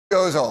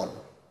Goes on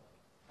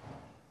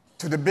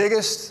to the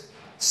biggest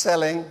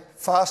selling,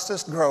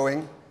 fastest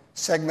growing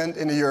segment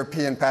in the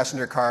European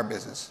passenger car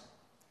business,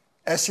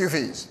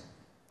 SUVs.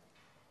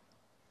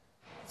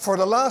 For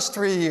the last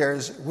 3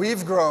 years,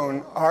 we've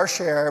grown our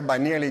share by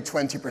nearly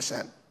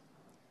 20%,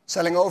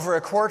 selling over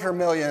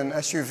 250,000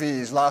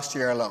 SUVs last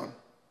year alone.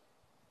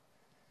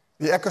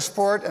 The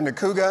EcoSport and the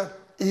Kuga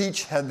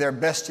each had their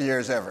best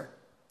years ever.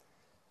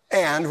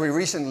 And we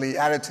recently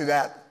added to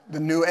that the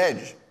new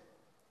Edge.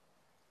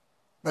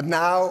 But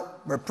now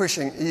we're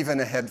pushing even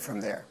ahead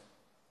from there.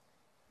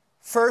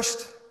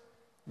 First,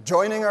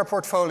 joining our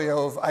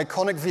portfolio of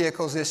iconic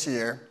vehicles this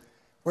year,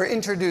 we're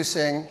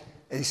introducing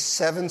a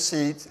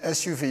 7-seat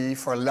SUV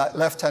for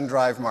left-hand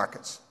drive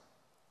markets.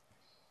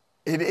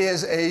 It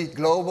is a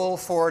global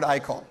Ford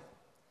icon,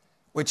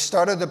 which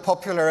started the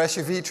popular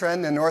SUV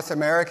trend in North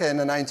America in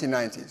the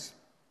 1990s.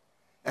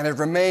 And it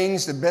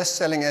remains the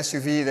best-selling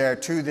SUV there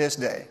to this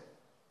day.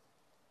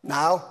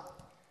 Now,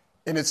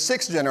 in its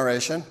 6th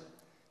generation,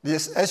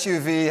 this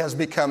SUV has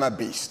become a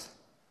beast.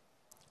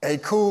 A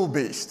cool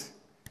beast,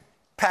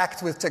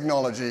 packed with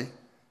technology,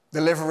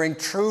 delivering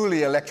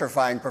truly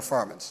electrifying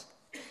performance.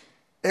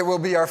 It will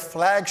be our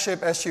flagship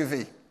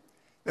SUV,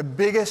 the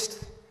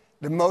biggest,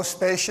 the most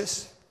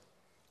spacious.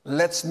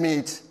 Let's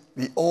meet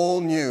the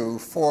all-new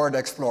Ford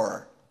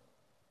Explorer.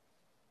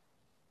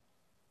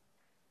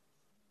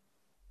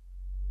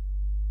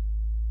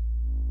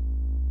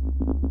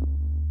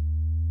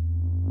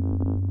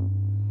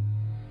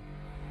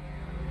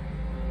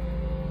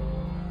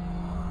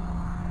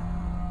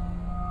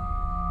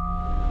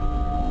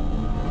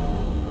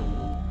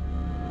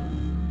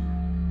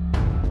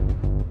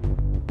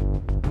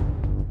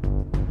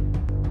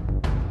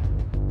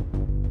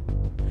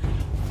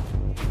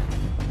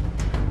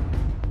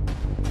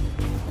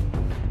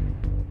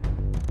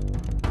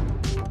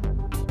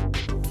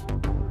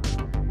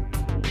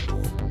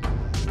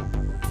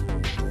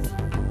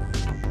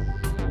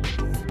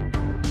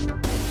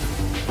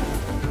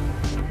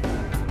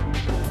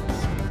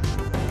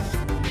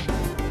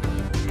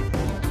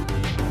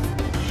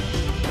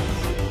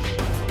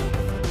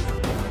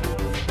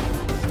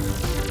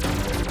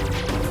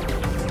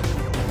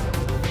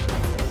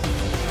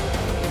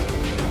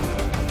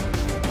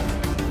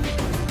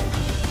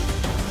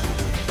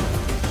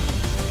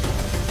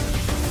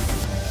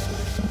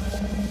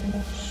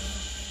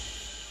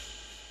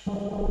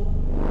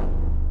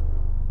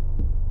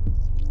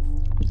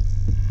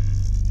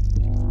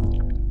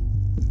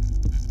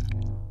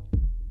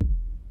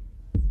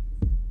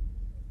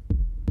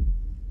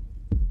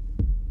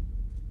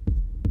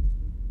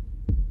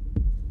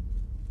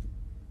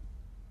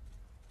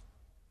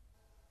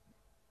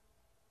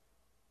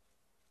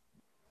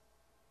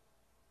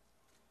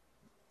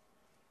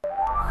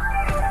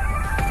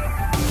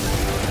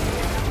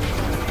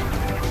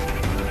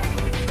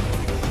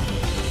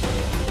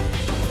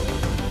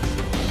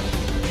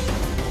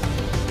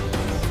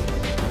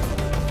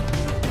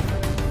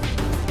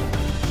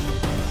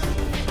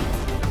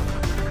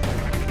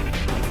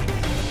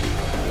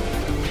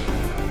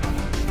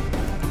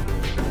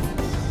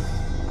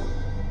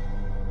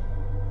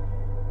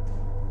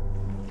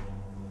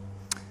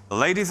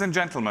 Ladies and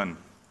gentlemen,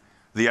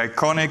 the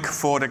iconic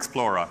Ford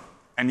Explorer.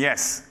 And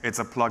yes, it's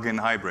a plug-in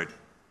hybrid.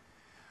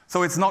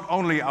 So it's not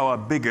only our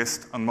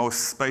biggest and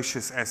most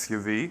spacious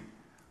SUV,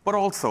 but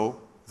also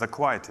the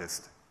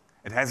quietest.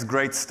 It has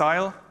great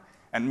style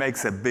and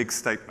makes a big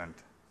statement.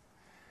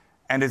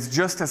 And it's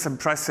just as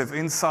impressive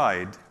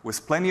inside,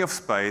 with plenty of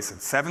space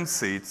and 7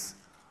 seats,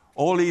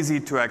 all easy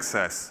to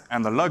access,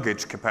 and the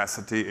luggage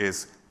capacity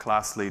is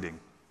class-leading.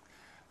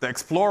 The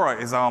Explorer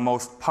is our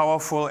most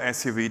powerful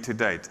SUV to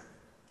date.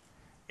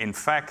 In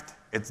fact,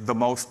 it's the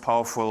most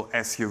powerful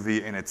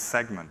SUV in its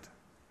segment.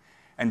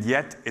 And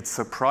yet, it's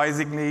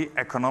surprisingly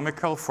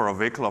economical for a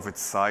vehicle of its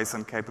size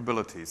and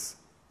capabilities.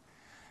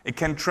 It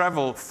can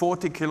travel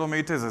 40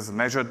 kilometers as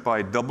measured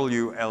by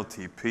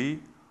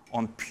WLTP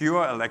on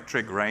pure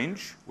electric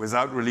range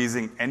without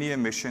releasing any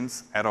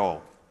emissions at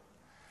all.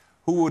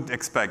 Who would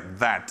expect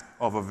that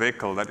of a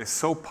vehicle that is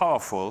so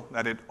powerful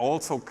that it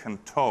also can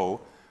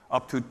tow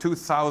up to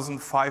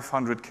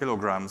 2,500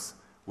 kilograms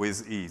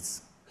with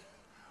ease?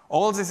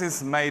 All this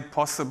is made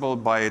possible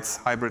by its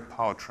hybrid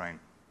powertrain.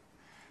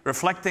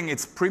 Reflecting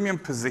its premium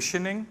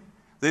positioning,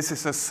 this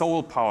is a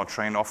sole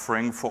powertrain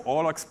offering for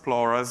all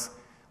Explorers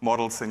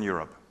models in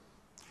Europe.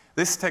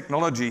 This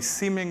technology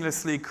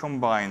seamlessly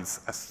combines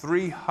a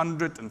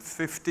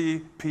 350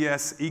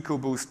 PS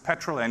EcoBoost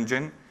petrol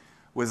engine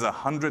with a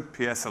 100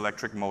 PS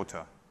electric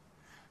motor.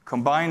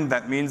 Combined,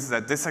 that means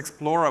that this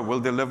Explorer will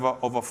deliver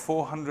over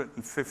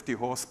 450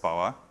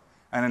 horsepower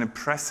and an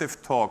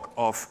impressive torque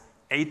of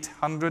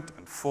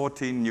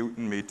 814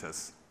 Newton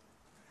meters.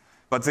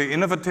 But the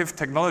innovative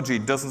technology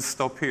doesn't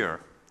stop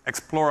here.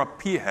 Explorer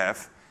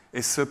PHEV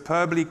is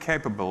superbly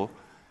capable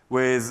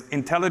with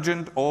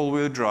intelligent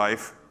all-wheel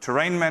drive,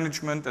 terrain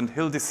management, and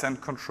hill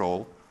descent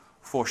control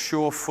for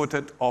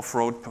sure-footed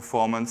off-road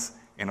performance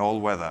in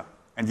all weather.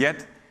 And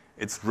yet,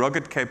 its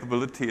rugged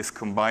capability is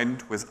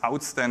combined with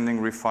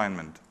outstanding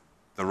refinement.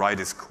 The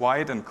ride is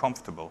quiet and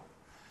comfortable.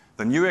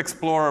 The new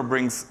Explorer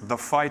brings the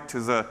fight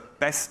to the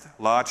best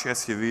large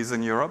SUVs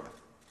in Europe.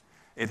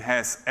 It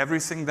has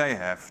everything they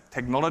have: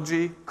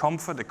 technology,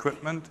 comfort,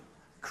 equipment,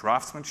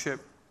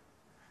 craftsmanship.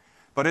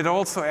 But it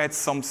also adds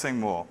something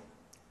more: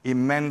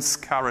 immense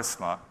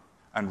charisma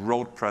and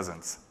road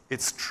presence.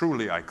 It's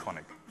truly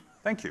iconic.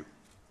 Thank you.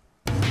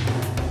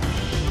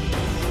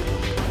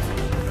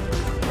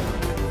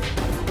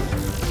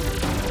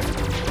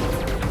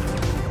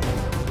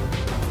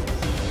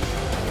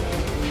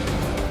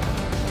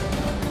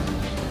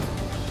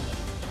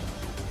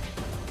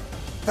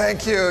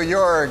 Thank you,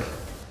 Jörg.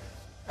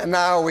 And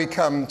now we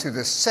come to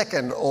the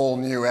second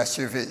all-new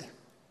SUV.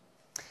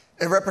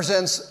 It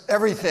represents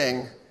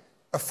everything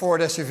a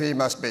Ford SUV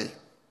must be: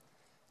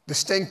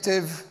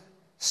 distinctive,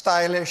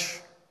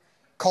 stylish,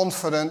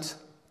 confident,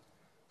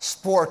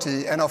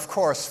 sporty, and of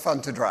course,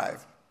 fun to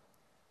drive.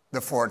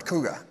 The Ford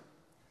Kuga.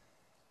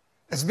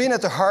 It's been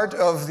at the heart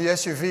of the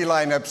SUV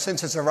lineup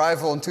since its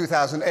arrival in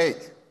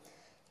 2008,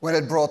 when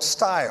it brought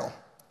style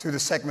to the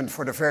segment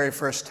for the very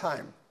first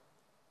time.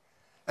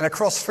 And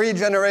across 3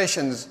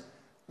 generations,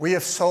 we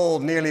have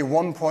sold nearly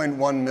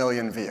 1.1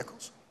 million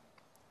vehicles.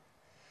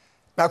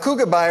 Now,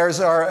 Kuga buyers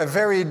are a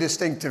very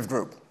distinctive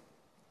group.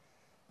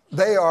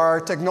 They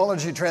are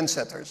technology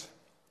trendsetters,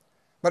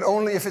 but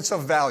only if it's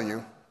of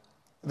value.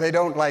 They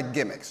don't like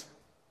gimmicks.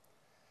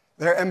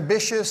 They're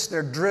ambitious,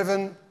 they're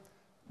driven,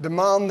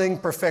 demanding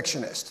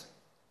perfectionists.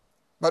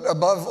 But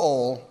above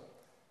all,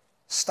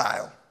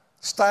 style.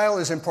 Style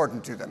is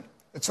important to them.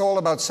 It's all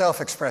about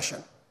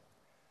self-expression.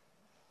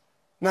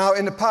 Now,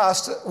 in the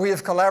past, we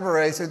have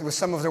collaborated with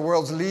some of the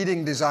world's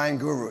leading design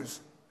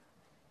gurus.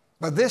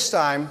 But this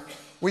time,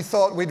 we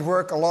thought we'd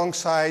work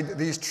alongside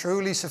these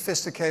truly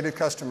sophisticated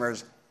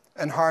customers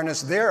and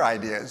harness their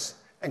ideas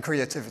and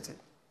creativity.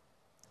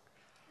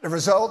 The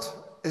result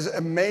is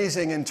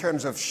amazing in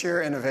terms of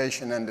sheer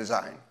innovation and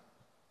design.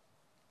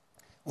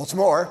 What's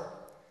more,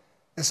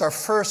 it's our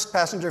first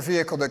passenger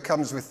vehicle that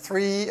comes with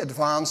 3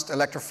 advanced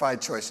electrified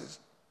choices: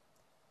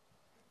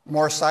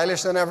 more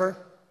stylish than ever,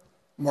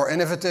 more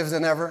innovative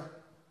than ever,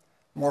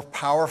 more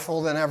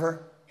powerful than ever,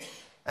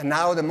 and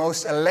now the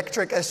most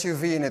electric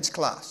SUV in its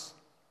class.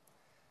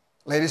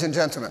 Ladies and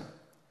gentlemen,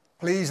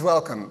 please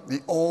welcome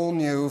the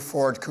all-new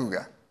Ford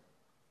Kuga.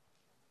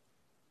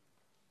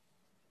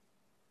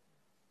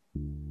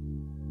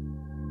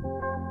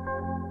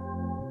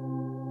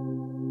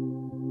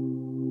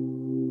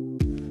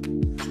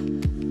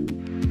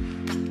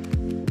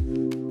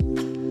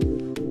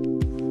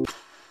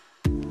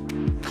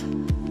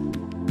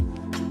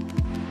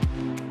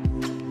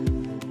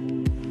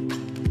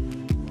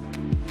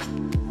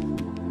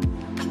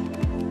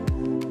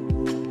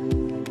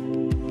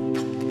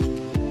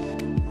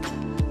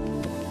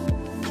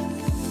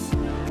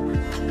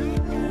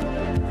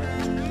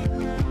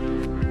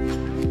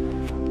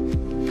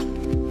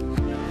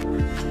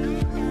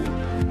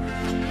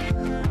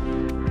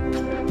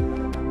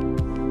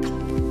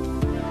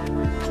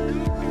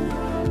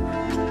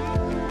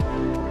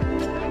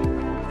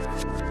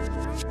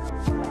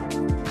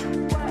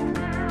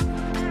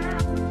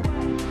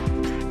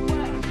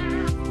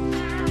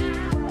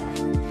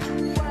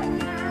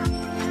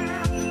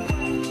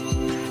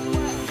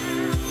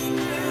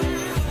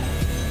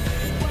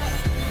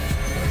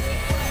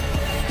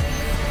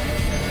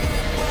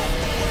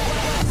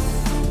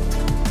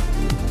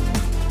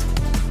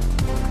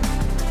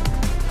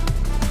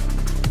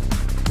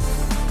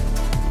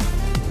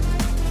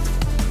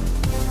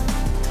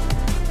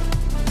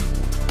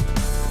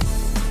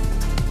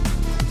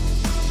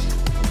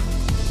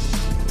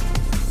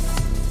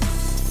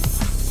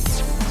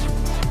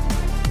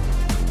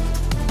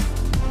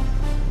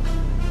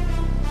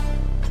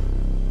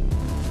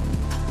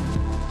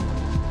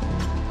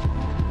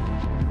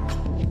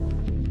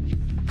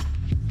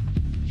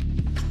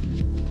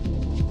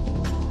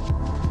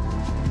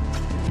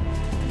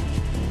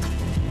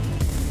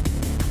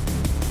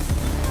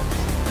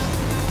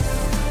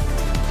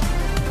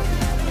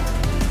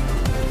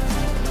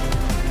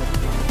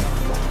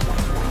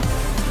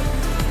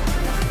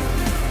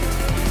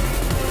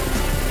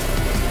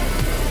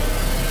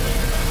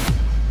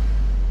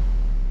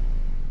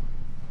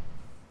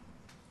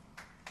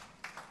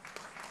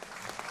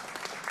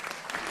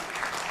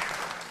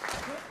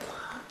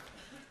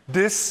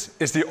 This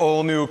is the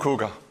all-new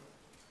Kuga.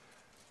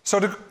 So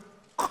the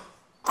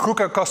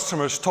Kuga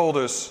customers told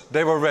us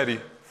they were ready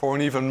for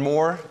an even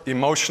more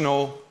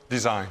emotional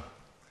design.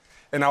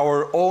 And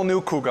our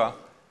all-new Kuga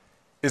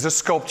is a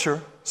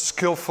sculpture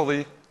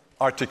skillfully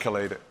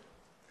articulated.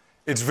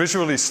 It's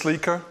visually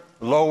sleeker,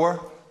 lower,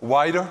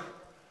 wider.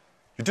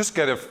 You just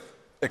get an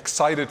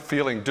excited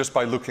feeling just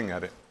by looking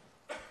at it.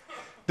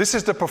 This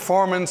is the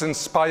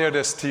performance-inspired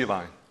ST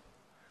line,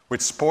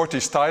 with sporty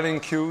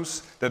styling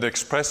cues that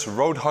express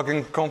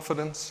road-hugging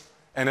confidence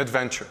and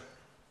adventure.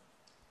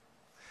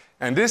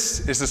 And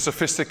this is the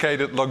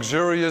sophisticated,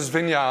 luxurious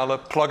Vignale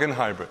plug-in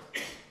hybrid.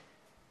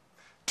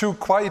 2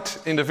 quite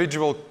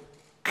individual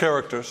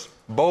characters,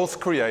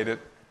 both created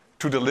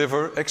to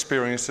deliver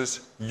experiences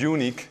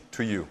unique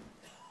to you.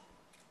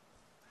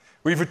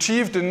 We've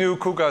achieved the new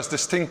Kuga's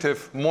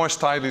distinctive, more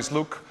stylish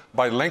look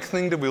by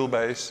lengthening the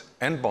wheelbase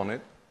and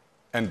bonnet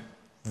and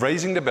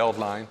raising the belt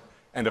line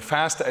and a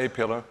fast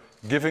A-pillar,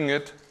 giving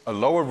it a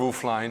lower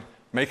roofline,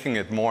 making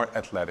it more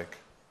athletic.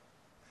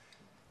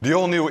 The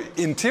all-new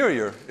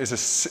interior is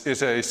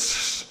a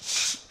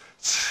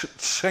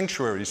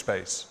sanctuary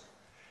space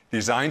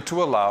designed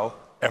to allow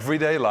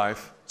everyday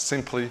life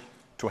simply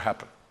to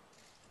happen.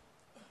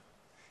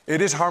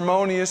 It is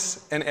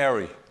harmonious and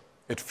airy.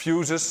 It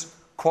fuses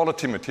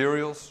quality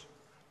materials,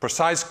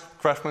 precise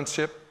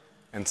craftsmanship,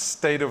 and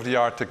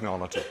state-of-the-art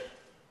technology.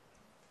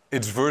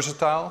 It's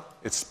versatile,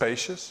 it's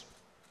spacious,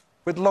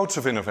 with loads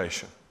of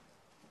innovation.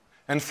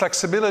 And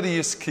flexibility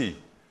is key,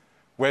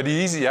 where the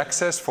easy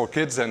access for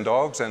kids and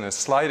dogs and a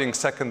sliding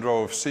second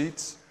row of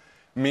seats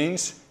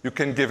means you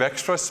can give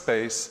extra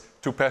space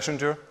to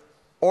passenger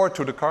or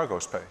to the cargo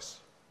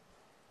space.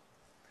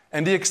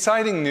 And the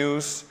exciting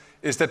news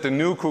is that the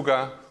new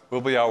Kuga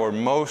will be our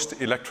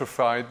most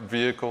electrified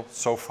vehicle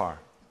so far,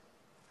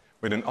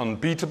 with an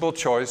unbeatable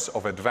choice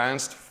of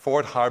advanced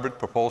Ford hybrid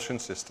propulsion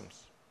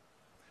systems.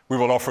 We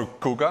will offer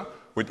Kuga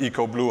with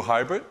EcoBlue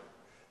hybrid,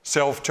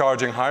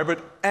 self-charging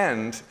hybrid,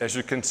 and, as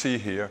you can see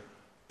here,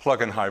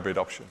 plug-in hybrid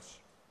options.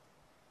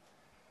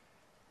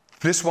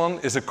 This one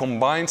is a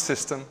combined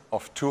system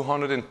of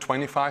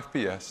 225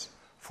 PS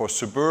for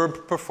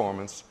suburban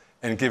performance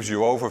and gives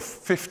you over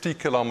 50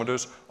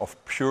 kilometers of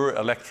pure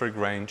electric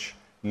range,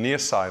 near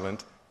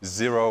silent,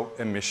 zero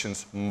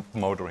emissions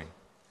motoring.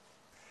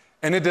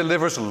 And it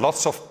delivers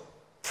lots of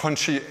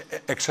punchy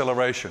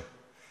acceleration.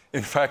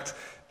 In fact,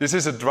 this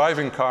is a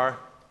driving car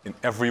in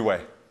every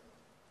way.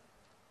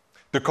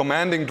 The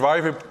commanding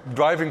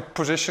driving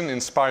position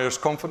inspires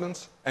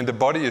confidence, and the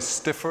body is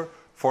stiffer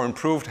for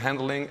improved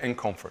handling and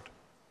comfort.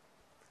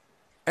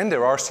 And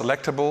there are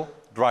selectable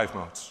drive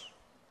modes.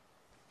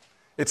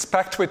 It's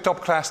packed with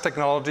top-class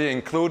technology,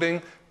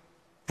 including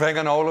Bang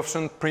 &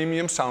 Olufsen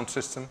premium sound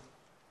system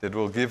that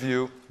will give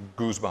you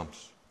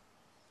goosebumps.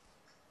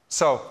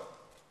 So,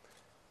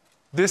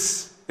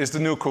 this is the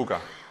new Kuga.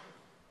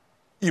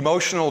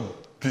 Emotional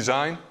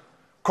design,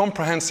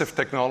 comprehensive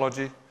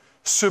technology,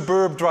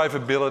 superb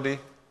drivability,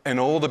 and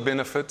all the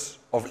benefits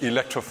of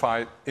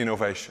electrified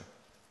innovation.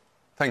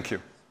 Thank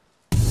you.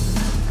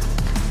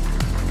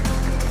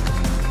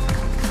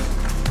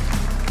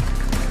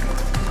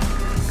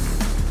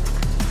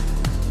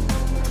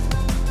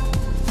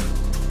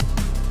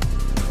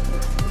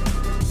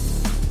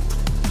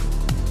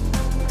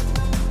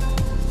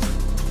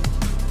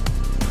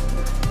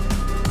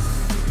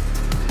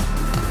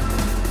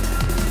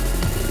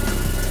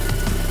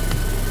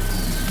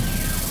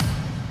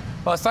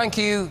 Well, thank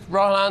you,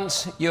 Roland,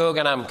 Jörg,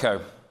 and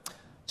Amco.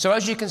 So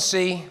as you can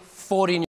see, 40